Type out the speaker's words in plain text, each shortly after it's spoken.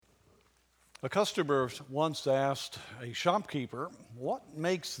A customer once asked a shopkeeper, "What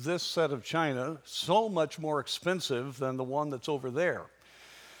makes this set of china so much more expensive than the one that's over there?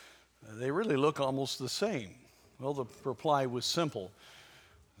 They really look almost the same." Well, the reply was simple.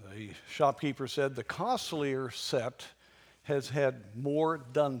 The shopkeeper said, "The costlier set has had more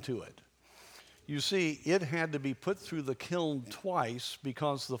done to it. You see, it had to be put through the kiln twice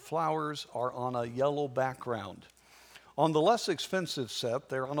because the flowers are on a yellow background. On the less expensive set,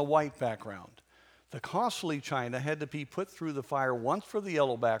 they're on a white background. The costly china had to be put through the fire once for the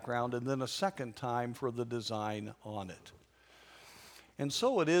yellow background and then a second time for the design on it." And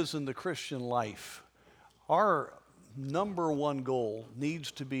so it is in the Christian life. Our number one goal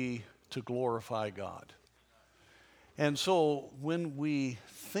needs to be to glorify God. And so when we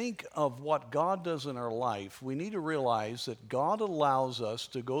think of what God does in our life, we need to realize that God allows us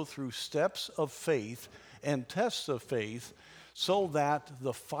to go through steps of faith and tests of faith so that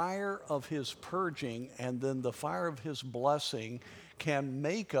the fire of his purging and then the fire of his blessing can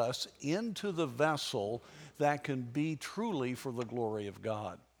make us into the vessel that can be truly for the glory of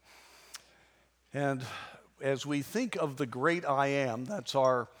God. And as we think of the great I am, that's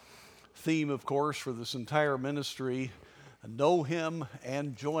our theme, of course, for this entire ministry, know him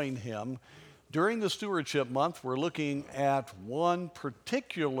and join him. During the Stewardship Month, we're looking at one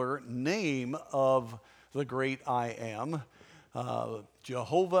particular name of the great I am,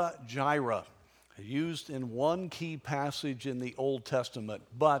 Jehovah Jireh, used in one key passage in the Old Testament.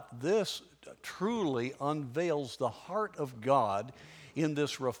 But this truly unveils the heart of God in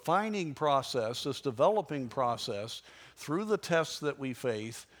this refining process, this developing process, through the tests that we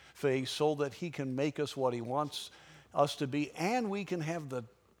face so that he can make us what he wants us to be, and we can have the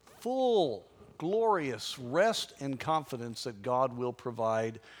full, glorious rest and confidence that God will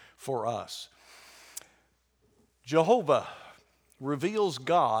provide for us. Jehovah reveals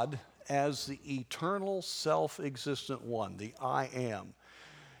God as the eternal, self-existent one, the I am.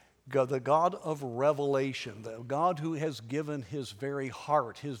 The God of revelation, the God who has given his very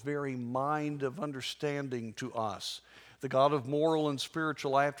heart, his very mind of understanding to us, the God of moral and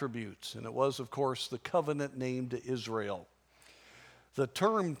spiritual attributes, and it was, of course, the covenant name to Israel. The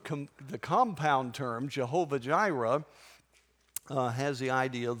compound term, Jehovah Jireh, has the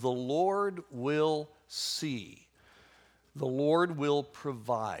idea the Lord will see. The Lord will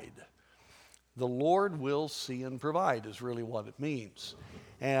provide. The Lord will see and provide is really what it means.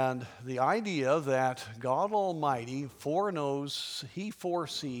 And the idea that God Almighty foreknows, he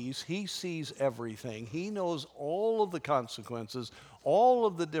foresees, he sees everything. He knows all of the consequences, all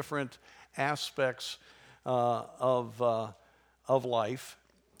of the different aspects of life.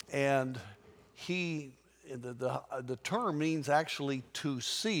 And the term means actually to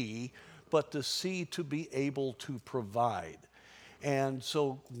see, but to see to be able to provide. And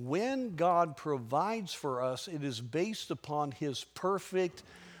so when God provides for us, it is based upon his perfect,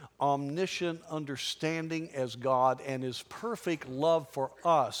 omniscient understanding as God and his perfect love for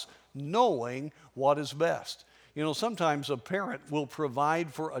us, knowing what is best. You know, sometimes a parent will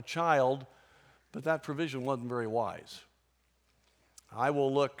provide for a child, but that provision wasn't very wise. I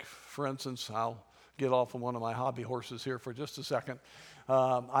will look, for instance, I'll get off of one of my hobby horses here for just a second.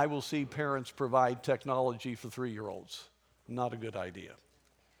 I will see parents provide technology for 3-year-olds. Not a good idea.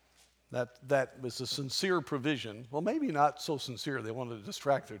 That was a sincere provision. Well, maybe not so sincere. They wanted to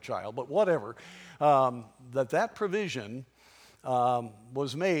distract their child, but whatever. That provision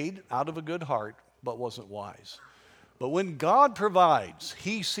was made out of a good heart, but wasn't wise. But when God provides,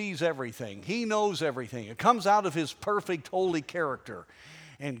 he sees everything. He knows everything. It comes out of his perfect, holy character.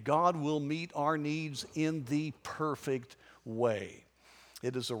 And God will meet our needs in the perfect way.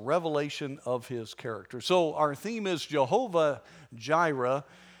 It is a revelation of his character. So our theme is Jehovah Jireh,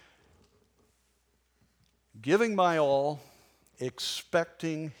 giving my all,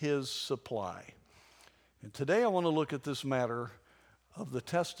 expecting his supply. And today I want to look at this matter of the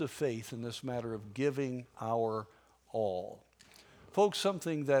test of faith and this matter of giving our all. Folks,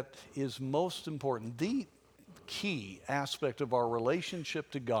 something that is most important, the key aspect of our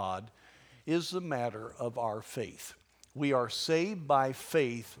relationship to God is the matter of our faith. We are saved by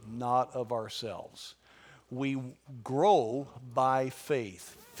faith, not of ourselves. We grow by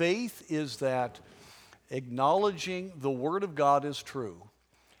faith. Faith is that acknowledging the Word of God is true,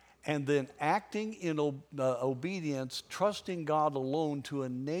 and then acting in obedience, trusting God alone to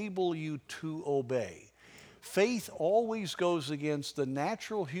enable you to obey. Faith always goes against the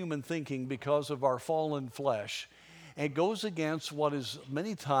natural human thinking because of our fallen flesh, and goes against what is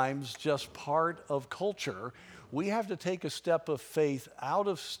many times just part of culture, we have to take a step of faith out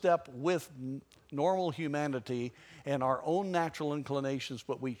of step with normal humanity and our own natural inclinations,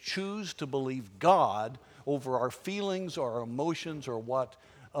 but we choose to believe God over our feelings or our emotions or what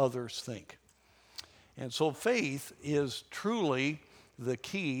others think. And so faith is truly the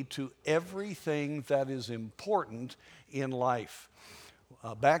key to everything that is important in life.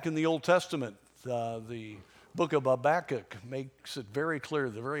 Back in the Old Testament, the book of Habakkuk makes it very clear,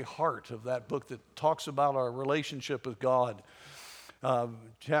 the very heart of that book that talks about our relationship with God.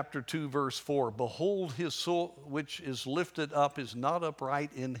 Chapter 2, verse 4, behold, his soul which is lifted up is not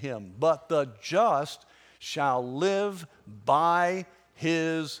upright in him, but the just shall live by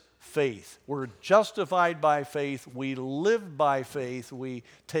his faith. We're justified by faith. We live by faith. We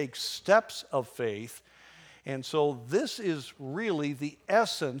take steps of faith. And so this is really the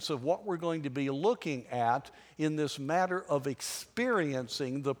essence of what we're going to be looking at in this matter of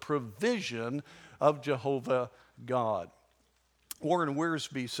experiencing the provision of Jehovah God. Warren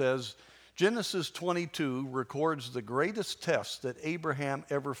Wiersbe says, Genesis 22 records the greatest test that Abraham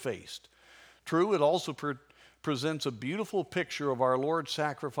ever faced. True, it also presents a beautiful picture of our Lord's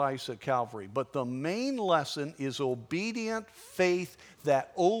sacrifice at Calvary. But the main lesson is obedient faith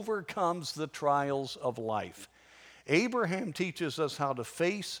that overcomes the trials of life. Abraham teaches us how to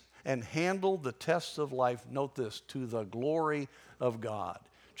face and handle the tests of life, note this, to the glory of God.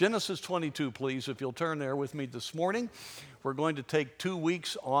 Genesis 22, please, if you'll turn there with me this morning. We're going to take 2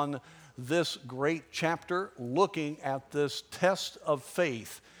 weeks on this great chapter looking at this test of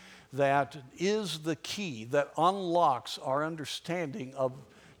faith that is the key that unlocks our understanding of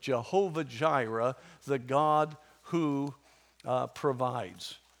Jehovah Jireh, the God who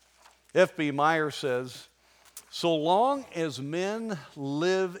provides. F.B. Meyer says, so long as men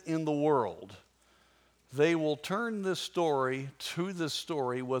live in the world, they will turn this story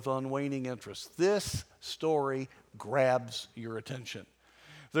with unwaning interest. This story grabs your attention.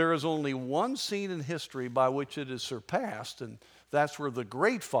 There is only one scene in history by which it is surpassed, and that's where the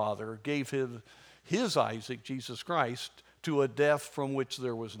great Father gave his Isaac, Jesus Christ, to a death from which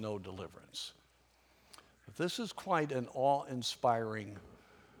there was no deliverance. This is quite an awe-inspiring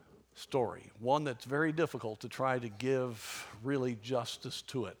story, one that's very difficult to try to give really justice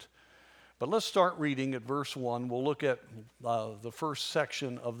to it. But let's start reading at verse 1. We'll look at the first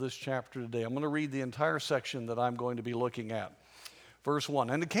section of this chapter today. I'm going to read the entire section that I'm going to be looking at. Verse 1,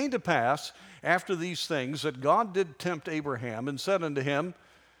 and it came to pass after these things that God did tempt Abraham and said unto him,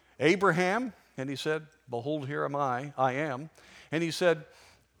 Abraham, and he said, behold, here am I am. And he said,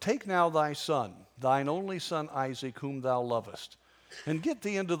 take now thy son, thine only son Isaac, whom thou lovest, and get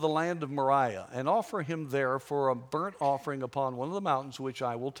thee into the land of Moriah, and offer him there for a burnt offering upon one of the mountains which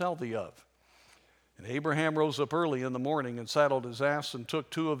I will tell thee of. And Abraham rose up early in the morning and saddled his ass and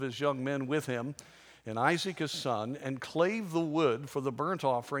took 2 of his young men with him, and Isaac his son, and clave the wood for the burnt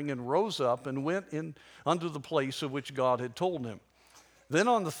offering, and rose up and went in unto the place of which God had told him. Then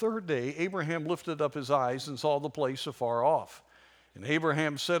on the 3rd day Abraham lifted up his eyes and saw the place afar off. And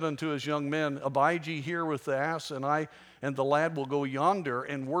Abraham said unto his young men, abide ye here with the ass, and I and the lad will go yonder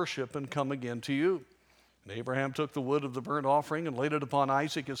and worship and come again to you. And Abraham took the wood of the burnt offering and laid it upon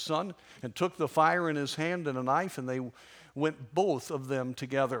Isaac his son, and took the fire in his hand and a knife, and they went both of them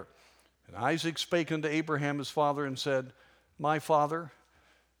together. And Isaac spake unto Abraham his father and said, my father.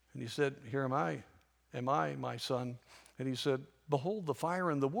 And he said, here am I, my son. And he said, behold the fire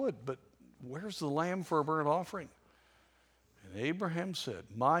and the wood, but where's the lamb for a burnt offering? And Abraham said,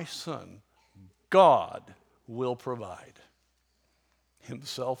 my son, God will provide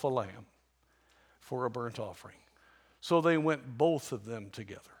himself a lamb for a burnt offering. So they went both of them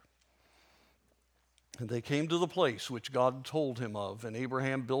together. And they came to the place which God told him of, and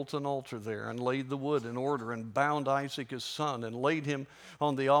Abraham built an altar there, and laid the wood in order, and bound Isaac his son, and laid him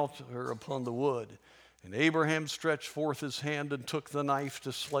on the altar upon the wood. And Abraham stretched forth his hand, and took the knife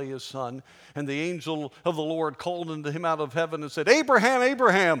to slay his son. And the angel of the Lord called unto him out of heaven, and said, Abraham,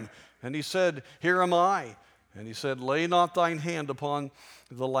 Abraham! And he said, here am I. And he said, lay not thine hand upon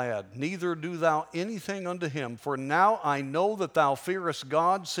the lad, neither do thou anything unto him. For now I know that thou fearest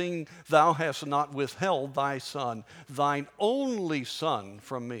God, seeing thou hast not withheld thy son, thine only son,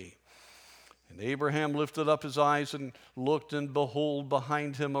 from me. And Abraham lifted up his eyes and looked, and behold,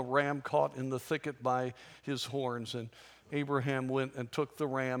 behind him a ram caught in the thicket by his horns. And Abraham went and took the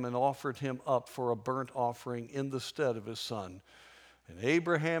ram and offered him up for a burnt offering in the stead of his son. And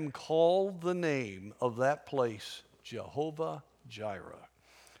Abraham called the name of that place Jehovah Jireh.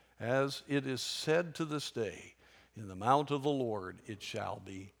 As it is said to this day, in the mount of the Lord it shall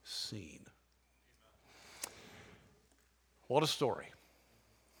be seen. What a story.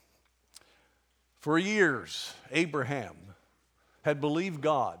 For years, Abraham had believed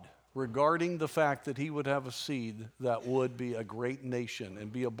God regarding the fact that he would have a seed that would be a great nation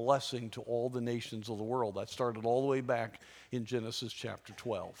and be a blessing to all the nations of the world. That started all the way back in Genesis chapter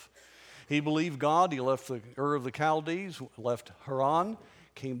 12. He believed God. He left the Ur of the Chaldees, left Haran,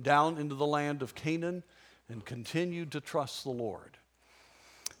 came down into the land of Canaan, and continued to trust the Lord.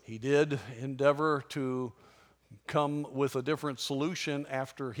 He did endeavor to come with a different solution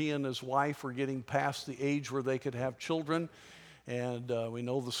after he and his wife were getting past the age where they could have children. And we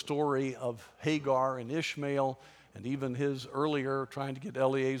know the story of Hagar and Ishmael, and even his earlier trying to get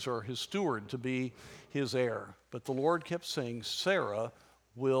Eliezer, his steward, to be his heir. But the Lord kept saying, Sarah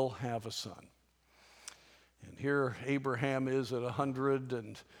will have a son. And here Abraham is at 100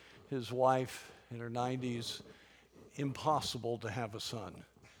 and his wife in her 90s. Impossible to have a son.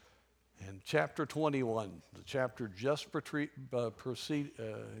 And chapter 21, the chapter just in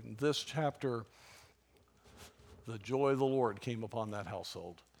this chapter, the joy of the Lord came upon that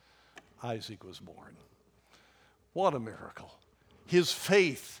household. Isaac was born. What a miracle. His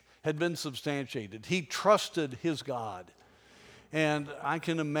faith had been substantiated. He trusted his God. And I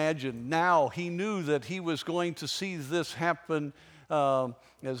can imagine now he knew that he was going to see this happen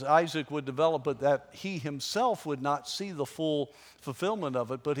as Isaac would develop, but that he himself would not see the full fulfillment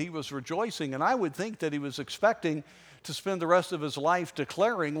of it, but he was rejoicing. And I would think that he was expecting to spend the rest of his life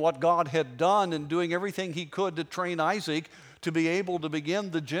declaring what God had done and doing everything he could to train Isaac to be able to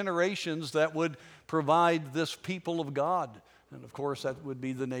begin the generations that would provide this people of God. And of course, that would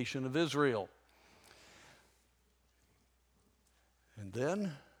be the nation of Israel. And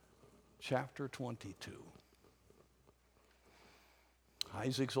then, chapter 22.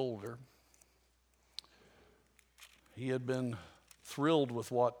 Isaac's older. He had been thrilled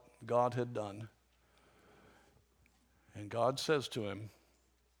with what God had done. And God says to him,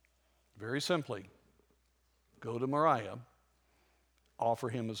 very simply, go to Moriah, offer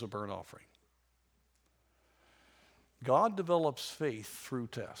him as a burnt offering. God develops faith through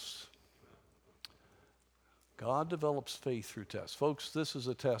tests. God develops faith through tests. Folks, this is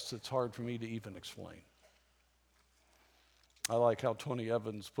a test that's hard for me to even explain. I like how Tony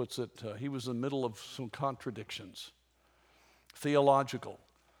Evans puts it. He was in the middle of some contradictions. Theological.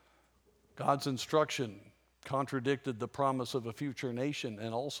 God's instruction contradicted the promise of a future nation,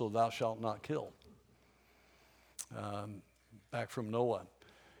 and also thou shalt not kill. Back from Noah.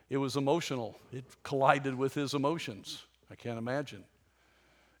 It was emotional. It collided with his emotions. I can't imagine.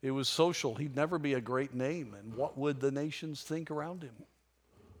 It was social. He'd never be a great name, and what would the nations think around him?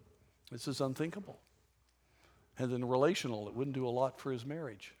 This is unthinkable. And then relational, it wouldn't do a lot for his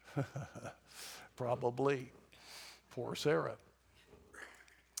marriage. Probably. Poor Sarah.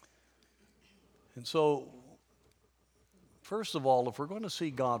 And so, first of all, if we're going to see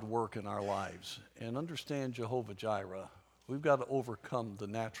God work in our lives and understand Jehovah Jireh, we've got to overcome the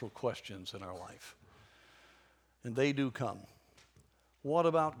natural questions in our life. And they do come. What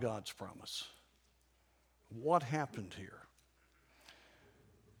about God's promise? What happened here?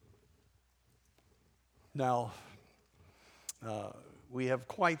 Now, we have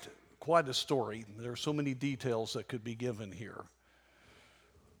quite a story. There are so many details that could be given here.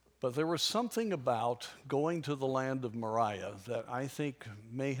 But there was something about going to the land of Moriah that I think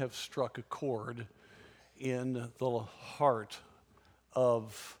may have struck a chord in the heart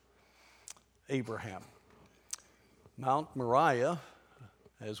of Abraham. Mount Moriah,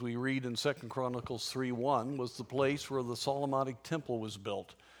 as we read in 2 Chronicles 3:1, was the place where the Solomonic temple was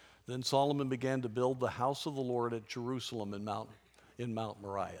built. Then Solomon began to build the house of the Lord at Jerusalem in Mount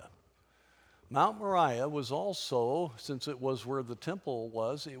Moriah. Mount Moriah was also, since it was where the temple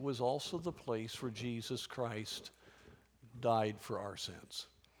was, it was also the place where Jesus Christ died for our sins.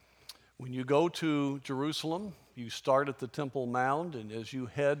 When you go to Jerusalem, you start at the Temple Mount, and as you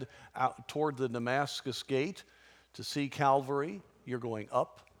head out toward the Damascus Gate to see Calvary, you're going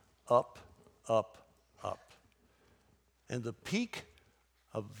up, up, up, up. And the peak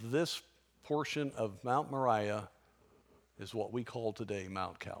of this portion of Mount Moriah is what we call today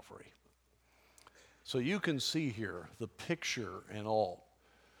Mount Calvary. So you can see here the picture and all.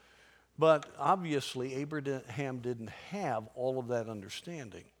 But obviously, Abraham didn't have all of that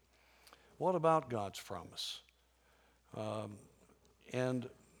understanding. What about God's promise? And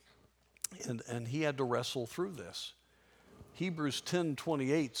he had to wrestle through this. Hebrews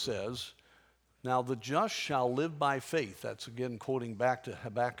 10:28 says, now the just shall live by faith. That's again quoting back to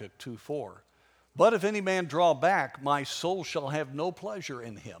Habakkuk 2:4. But if any man draw back, my soul shall have no pleasure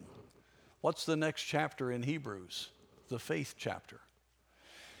in him. What's the next chapter in Hebrews? The faith chapter.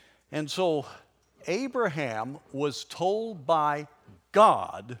 And so Abraham was told by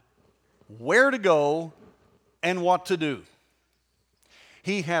God where to go, and what to do.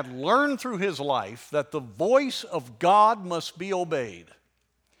 He had learned through his life that the voice of God must be obeyed.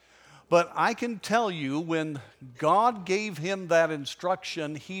 But I can tell you, when God gave him that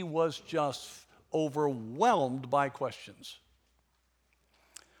instruction, he was just overwhelmed by questions.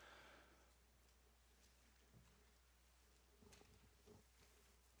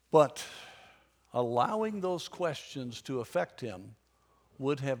 But allowing those questions to affect him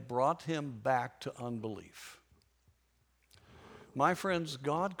would have brought him back to unbelief. My friends,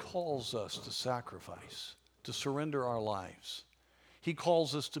 God calls us to sacrifice, to surrender our lives. He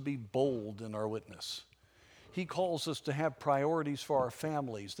calls us to be bold in our witness. He calls us to have priorities for our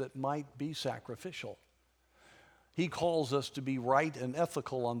families that might be sacrificial. He calls us to be right and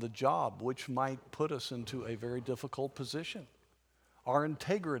ethical on the job, which might put us into a very difficult position. Our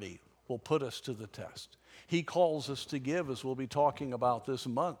integrity will put us to the test. He calls us to give, as we'll be talking about this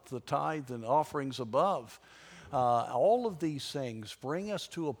month, the tithe and offerings above. All of these things bring us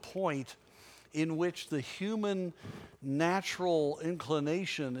to a point in which the human natural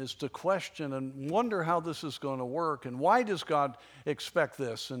inclination is to question and wonder how this is going to work, and why does God expect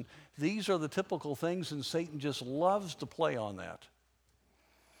this? And these are the typical things, and Satan just loves to play on that.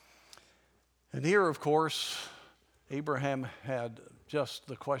 And here, of course, Abraham had just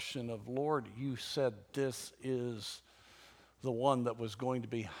the question of, Lord, you said this is the one that was going to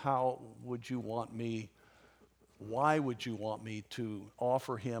be. How would you want me? Why would you want me to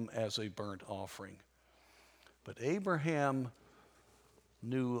offer him as a burnt offering? But Abraham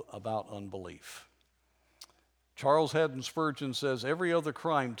knew about unbelief. Charles Haddon Spurgeon says, every other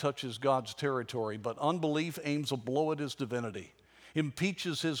crime touches God's territory, but unbelief aims a blow at his divinity,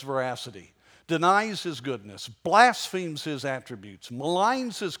 impeaches his veracity, denies his goodness, blasphemes his attributes,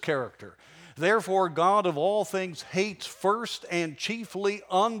 maligns his character. Therefore, God of all things hates first and chiefly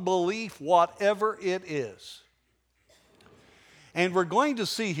unbelief, whatever it is. And we're going to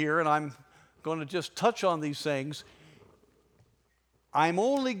see here, and I'm going to just touch on these things. I'm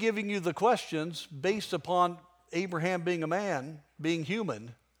only giving you the questions based upon Abraham being a man, being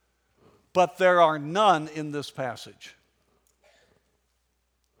human, but there are none in this passage.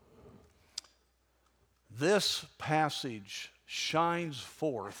 This passage shines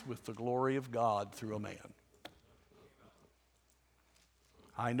forth with the glory of God through a man.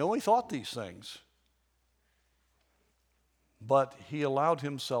 I know he thought these things, but he allowed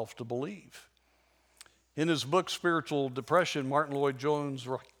himself to believe. In his book, Spiritual Depression, Martin Lloyd-Jones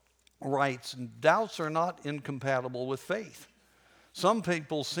writes, doubts are not incompatible with faith. Some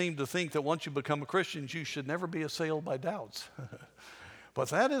people seem to think that once you become a Christian, you should never be assailed by doubts. But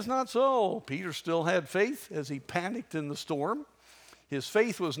that is not so. Peter still had faith as he panicked in the storm. His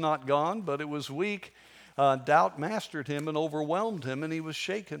faith was not gone, but it was weak. Doubt mastered him and overwhelmed him, and he was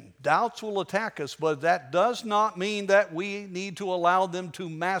shaken. Doubts will attack us, but that does not mean that we need to allow them to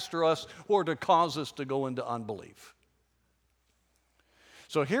master us or to cause us to go into unbelief.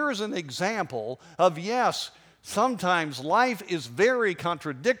 So here is an example of, yes, sometimes life is very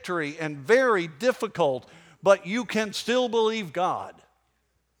contradictory and very difficult, but you can still believe God.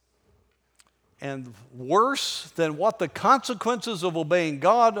 And worse than what the consequences of obeying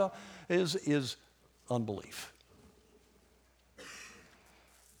God is unbelief.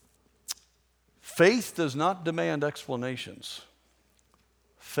 Faith does not demand explanations.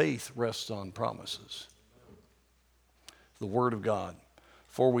 Faith rests on promises. The Word of God.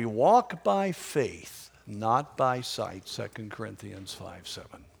 For we walk by faith, not by sight, 2 Corinthians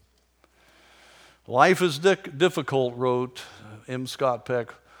 5:7. Life is difficult, wrote M. Scott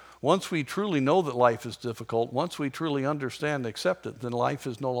Peck. Once we truly know that life is difficult, once we truly understand and accept it, then life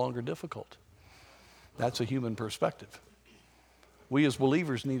is no longer difficult. That's a human perspective. We as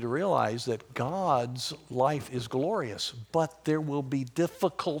believers need to realize that God's life is glorious, but there will be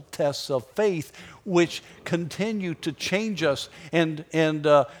difficult tests of faith which continue to change us and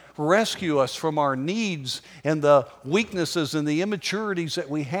rescue us from our needs and the weaknesses and the immaturities that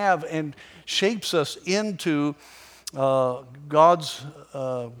we have, and shapes us into God's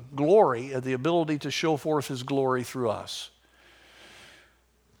glory and the ability to show forth His glory through us.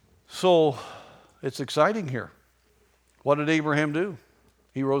 So it's exciting here. What did Abraham do?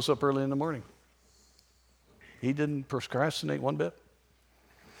 He rose up early in the morning. He didn't procrastinate one bit.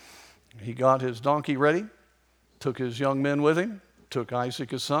 He got his donkey ready, took his young men with him, took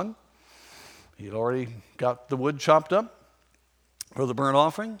Isaac his son. He'd already got the wood chopped up for the burnt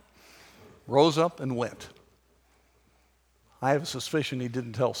offering, rose up and went. I have a suspicion he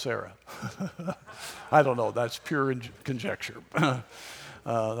didn't tell Sarah. I don't know, that's pure conjecture.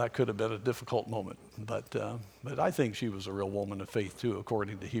 That could have been a difficult moment. But I think she was a real woman of faith too,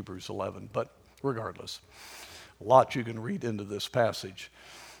 according to Hebrews 11. But regardless, a lot you can read into this passage.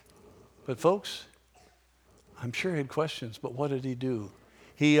 But folks, I'm sure he had questions, but what did he do?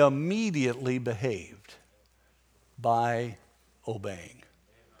 He immediately behaved by obeying.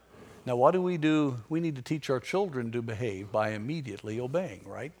 Now, what do? We need to teach our children to behave by immediately obeying,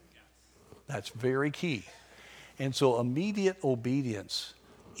 right? That's very key. And so immediate obedience,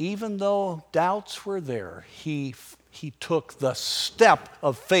 even though doubts were there, he took the step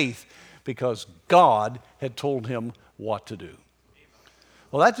of faith because God had told him what to do.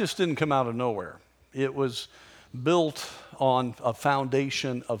 Well, that just didn't come out of nowhere. It was built on a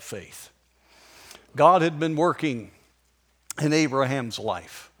foundation of faith. God had been working in Abraham's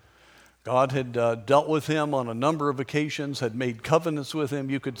life. God had dealt with him on a number of occasions, had made covenants with him.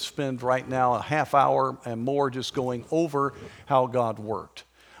 You could spend right now a half hour and more just going over how God worked.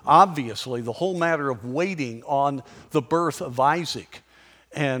 Obviously, the whole matter of waiting on the birth of Isaac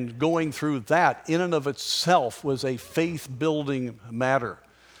and going through that in and of itself was a faith-building matter.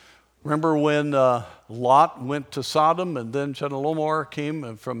 Remember when Lot went to Sodom and then Chedorlaomer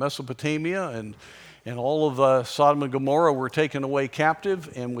came from Mesopotamia and all of Sodom and Gomorrah were taken away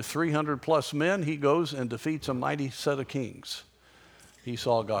captive, and with 300 plus men, he goes and defeats a mighty set of kings. He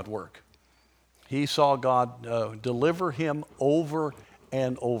saw God work. He saw God deliver him over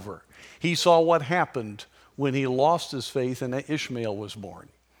and over. He saw what happened when he lost his faith and Ishmael was born.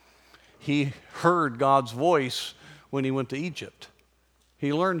 He heard God's voice when he went to Egypt.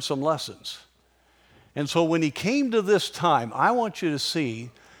 He learned some lessons. And so when he came to this time, I want you to see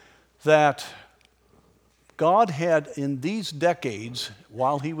that God had, in these decades,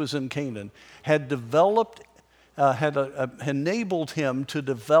 while he was in Canaan, had developed, enabled him to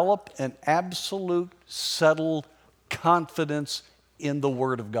develop an absolute, settled confidence in the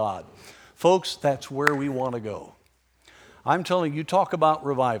Word of God. Folks, that's where we want to go. I'm telling you, talk about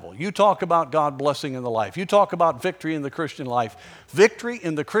revival. You talk about God blessing in the life. You talk about victory in the Christian life. Victory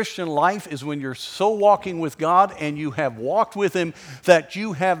in the Christian life is when you're so walking with God and you have walked with Him that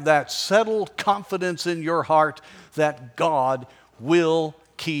you have that settled confidence in your heart that God will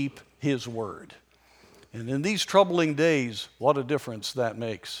keep His word. And in these troubling days, what a difference that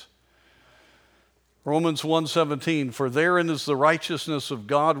makes. Romans 1:17, for therein is the righteousness of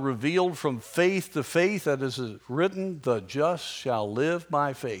God revealed from faith to faith, that is written, the just shall live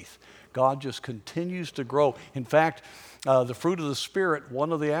by faith. God just continues to grow. In fact, the fruit of the Spirit,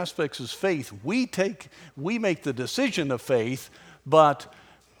 one of the aspects is faith. We make the decision of faith, but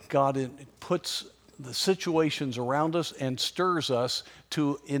God puts the situations around us and stirs us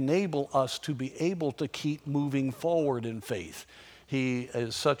to enable us to be able to keep moving forward in faith. He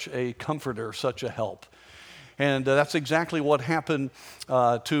is such a comforter, such a help. And that's exactly what happened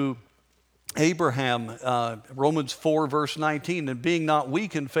to Abraham. Romans 4, verse 19, and being not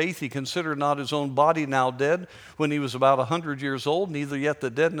weak in faith, he considered not his own body now dead when he was about 100 years old, neither yet the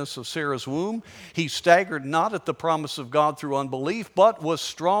deadness of Sarah's womb. He staggered not at the promise of God through unbelief, but was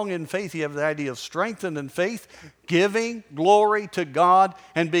strong in faith. You have the idea of strengthened in faith, giving glory to God,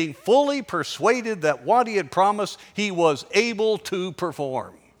 and being fully persuaded that what he had promised, he was able to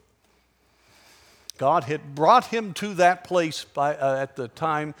perform. God had brought him to that place at the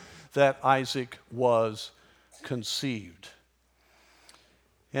time that Isaac was conceived.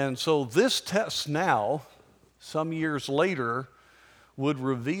 And so this test now, some years later, would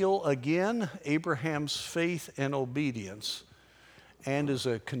reveal again Abraham's faith and obedience, and is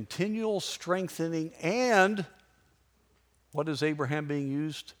a continual strengthening. And what is Abraham being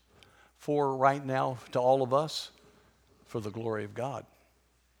used for right now to all of us? For the glory of God.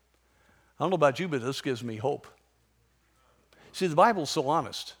 I don't know about you, but this gives me hope. See, the Bible's so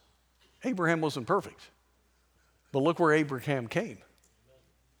honest. Abraham wasn't perfect, but look where Abraham came.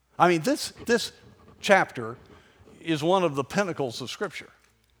 I mean, this chapter is one of the pinnacles of Scripture.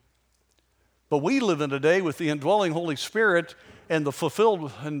 But we live in a day with the indwelling Holy Spirit and the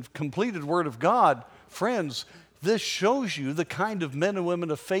fulfilled and completed Word of God. Friends, this shows you the kind of men and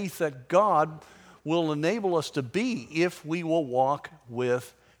women of faith that God will enable us to be if we will walk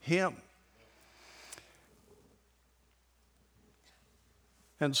with Him.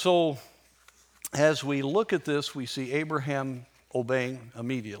 And so, as we look at this, we see Abraham obeying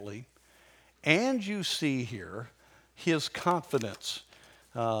immediately. And you see here his confidence.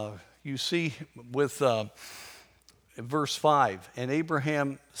 You see with verse 5, and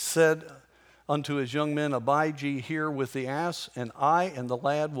Abraham said unto his young men, abide ye here with the ass, and I and the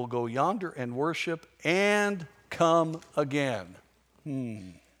lad will go yonder and worship and come again.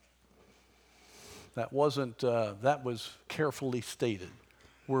 That was carefully stated.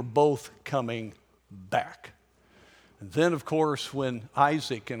 were both coming back. And then, of course, when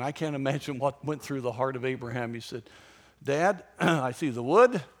Isaac, and I can't imagine what went through the heart of Abraham, he said, Dad, I see the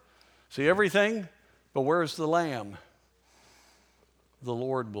wood, see everything, but where's the lamb? The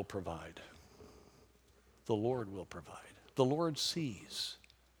Lord will provide. The Lord will provide. The Lord sees.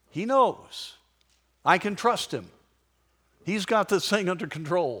 He knows. I can trust him. He's got this thing under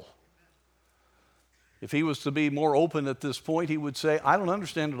control. If he was to be more open at this point, he would say, I don't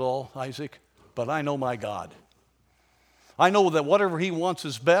understand it all, Isaac, but I know my God. I know that whatever he wants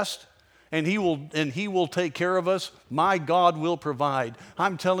is best, and he will take care of us. My God will provide.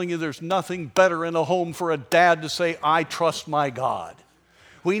 I'm telling you, there's nothing better in a home for a dad to say, I trust my God.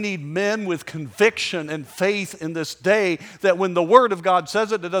 We need men with conviction and faith in this day that when the Word of God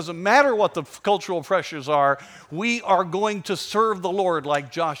says it, it doesn't matter what the cultural pressures are, we are going to serve the Lord,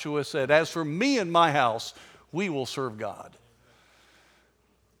 like Joshua said. As for me and my house, we will serve God.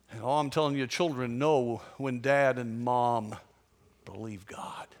 And all I'm telling you, children know when dad and mom believe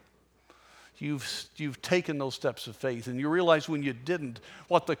God. You've taken those steps of faith, and you realize when you didn't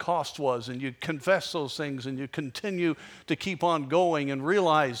what the cost was, and you confess those things, and you continue to keep on going and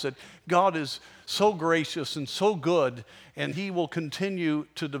realize that God is so gracious and so good, and he will continue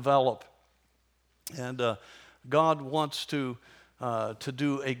to develop. And God wants to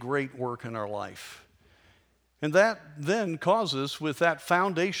do a great work in our life. And that then causes, with that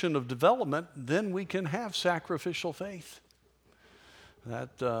foundation of development, then we can have sacrificial faith. That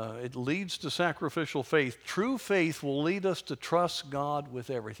it leads to sacrificial faith. True faith will lead us to trust God with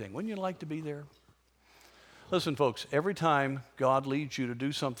everything. Wouldn't you like to be there? Listen, folks, every time God leads you to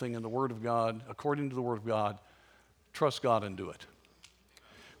do something in the Word of God, according to the Word of God, trust God and do it.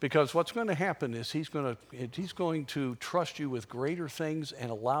 Because what's going to happen is he's going to trust you with greater things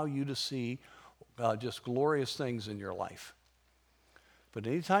and allow you to see just glorious things in your life. But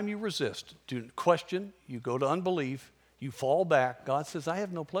anytime you resist, do question, you go to unbelief, you fall back, God says, I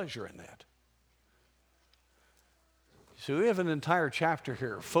have no pleasure in that. So we have an entire chapter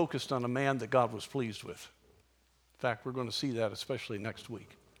here focused on a man that God was pleased with. In fact, we're going to see that especially next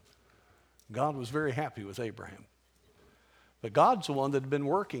week. God was very happy with Abraham. But God's the one that had been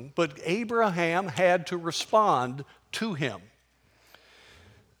working. But Abraham had to respond to him.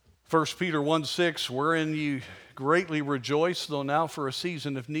 1 Peter 1:6, wherein ye greatly rejoice, though now for a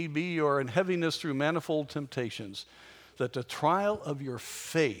season, if need be, you are in heaviness through manifold temptations, that the trial of your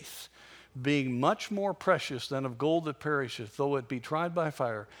faith, being much more precious than of gold that perisheth, though it be tried by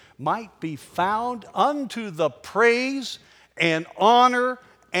fire, might be found unto the praise and honor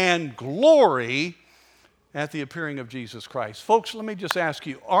and glory at the appearing of Jesus Christ. Folks, let me just ask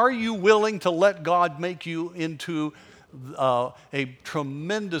you, are you willing to let God make you into a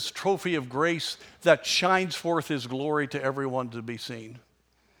tremendous trophy of grace that shines forth his glory to everyone to be seen?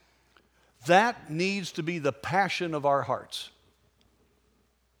 That needs to be the passion of our hearts.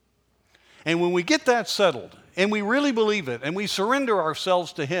 And when we get that settled, and we really believe it, and we surrender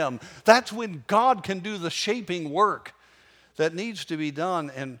ourselves to him, that's when God can do the shaping work that needs to be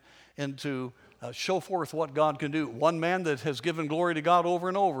done and to show forth what God can do. One man that has given glory to God over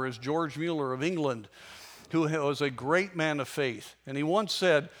and over is George Mueller of England, who was a great man of faith. And he once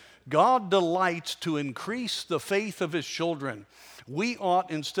said, God delights to increase the faith of his children. We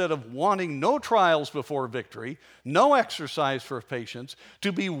ought, instead of wanting no trials before victory, no exercise for patience,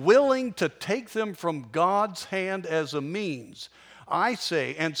 to be willing to take them from God's hand as a means. I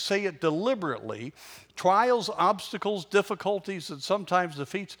say, and say it deliberately, trials, obstacles, difficulties, and sometimes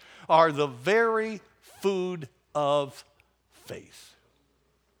defeats are the very food of faith.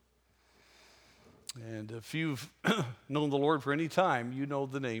 And if you've known the Lord for any time, you know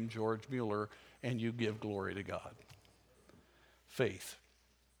the name George Mueller, and you give glory to God. Faith.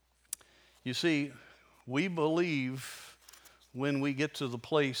 You see, we believe when we get to the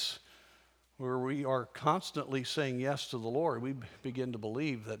place where we are constantly saying yes to the Lord, we begin to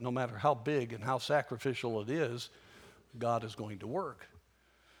believe that no matter how big and how sacrificial it is, God is going to work.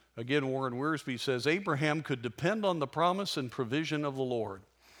 Again, Warren Wiersbe says, Abraham could depend on the promise and provision of the Lord.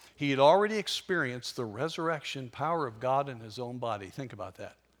 He had already experienced the resurrection power of God in his own body. Think about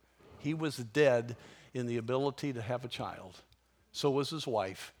that. He was dead in the ability to have a child. So was his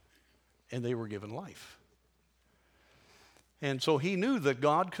wife, and they were given life. And so he knew that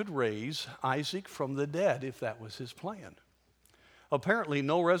God could raise Isaac from the dead if that was his plan. Apparently,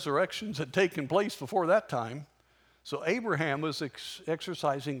 no resurrections had taken place before that time, so Abraham was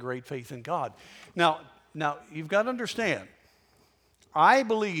exercising great faith in God. Now, you've got to understand, I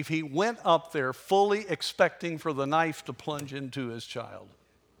believe he went up there fully expecting for the knife to plunge into his child.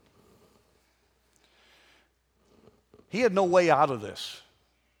 He had no way out of this.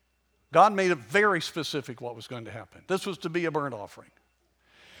 God made it very specific what was going to happen. This was to be a burnt offering.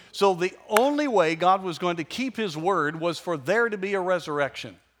 So the only way God was going to keep his word was for there to be a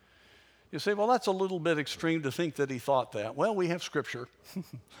resurrection. You say, well, that's a little bit extreme to think that he thought that. Well, we have scripture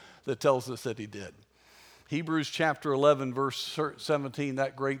that tells us that he did. Hebrews chapter 11, verse 17,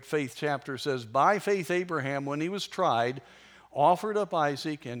 that great faith chapter says, by faith Abraham, when he was tried, offered up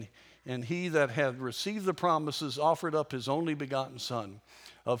Isaac, and he that had received the promises offered up his only begotten son,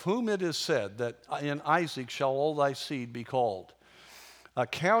 of whom it is said that in Isaac shall all thy seed be called,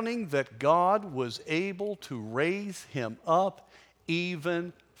 accounting that God was able to raise him up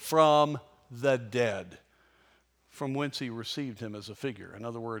even from the dead, from whence he received him as a figure. In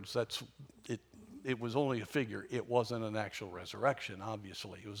other words, it was only a figure. It wasn't an actual resurrection,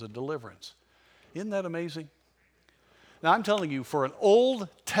 obviously. It was a deliverance. Isn't that amazing? Now, I'm telling you, for an Old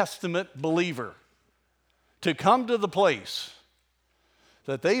Testament believer to come to the place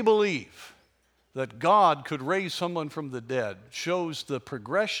that they believe that God could raise someone from the dead shows the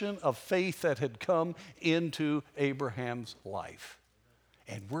progression of faith that had come into Abraham's life.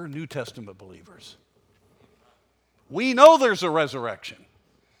 And we're New Testament believers. We know there's a resurrection.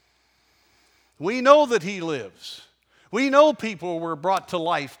 We know that he lives. We know people were brought to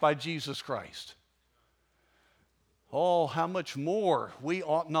life by Jesus Christ. Oh, how much more we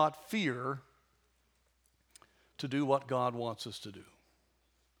ought not fear to do what God wants us to do.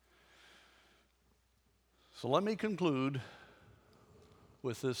 So let me conclude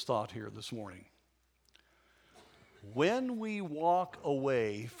with this thought here this morning. When we walk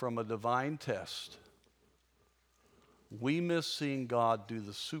away from a divine test, we miss seeing God do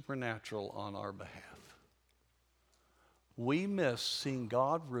the supernatural on our behalf. We miss seeing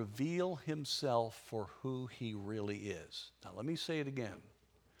God reveal himself for who he really is. Now let me say it again.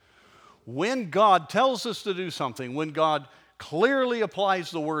 When God tells us to do something, when God clearly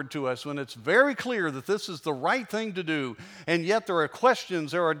applies the word to us, when it's very clear that this is the right thing to do, and yet there are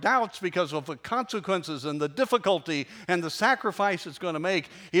questions, there are doubts because of the consequences and the difficulty and the sacrifice it's going to make,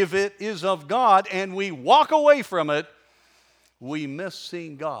 if it is of God and we walk away from it, we miss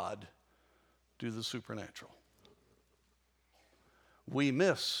seeing God do the supernatural. We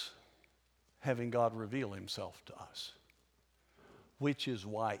miss having God reveal himself to us, which is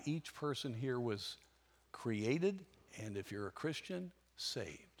why each person here was created, and if you're a Christian,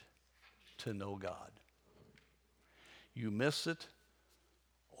 saved, to know God. You miss it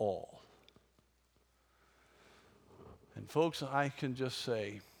all. And folks, I can just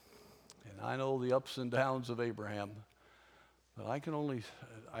say, and I know the ups and downs of Abraham, but I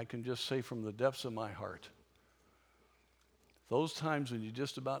can just say from the depths of my heart, those times when you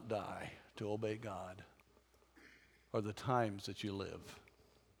just about die to obey God are the times that you live.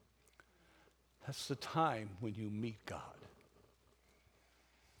 That's the time when you meet God.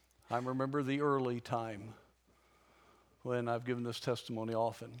 I remember the early time when I've given this testimony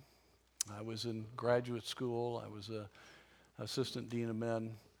often. I was in graduate school. I was an assistant dean of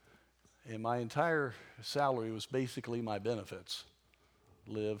men. And my entire salary was basically my benefits.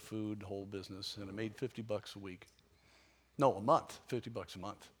 Live, food, whole business. And I made $50 a week. No, a month. $50 a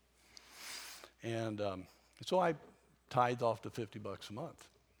month. And so I tithed off to $50 a month.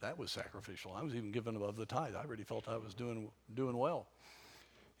 That was sacrificial. I was even giving above the tithe. I already felt I was doing well.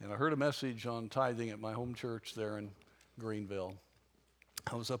 And I heard a message on tithing at my home church there in Greenville.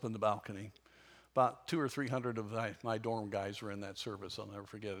 I was up in the balcony. About 200 or 300 of my dorm guys were in that service. I'll never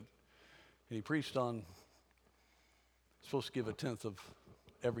forget it. And he preached on supposed to give a tenth of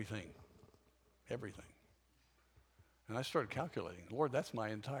everything. Everything. And I started calculating, Lord, that's my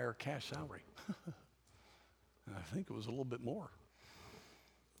entire cash salary. And I think it was a little bit more.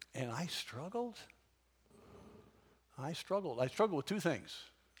 And I struggled. I struggled with two things.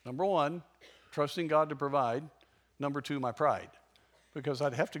 Number one, trusting God to provide. Number two, my pride. Because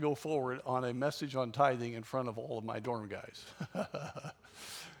I'd have to go forward on a message on tithing in front of all of my dorm guys.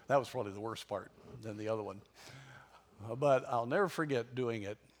 That was probably the worst part than the other one. But I'll never forget doing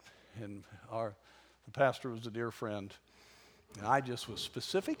it. And the pastor was a dear friend. And I just was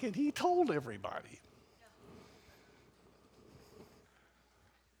specific, and he told everybody.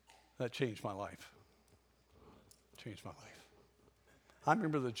 That changed my life. Changed my life. I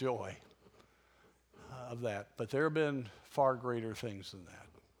remember the joy of that, but there have been far greater things than that.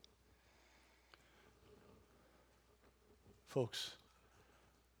 Folks,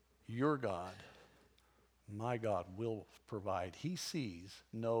 your God, my God, will provide. He sees,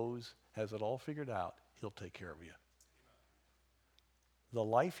 knows, has it all figured out. He'll take care of you. The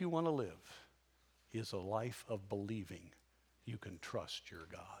life you want to live is a life of believing you can trust your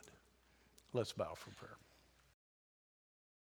God. Let's bow for prayer.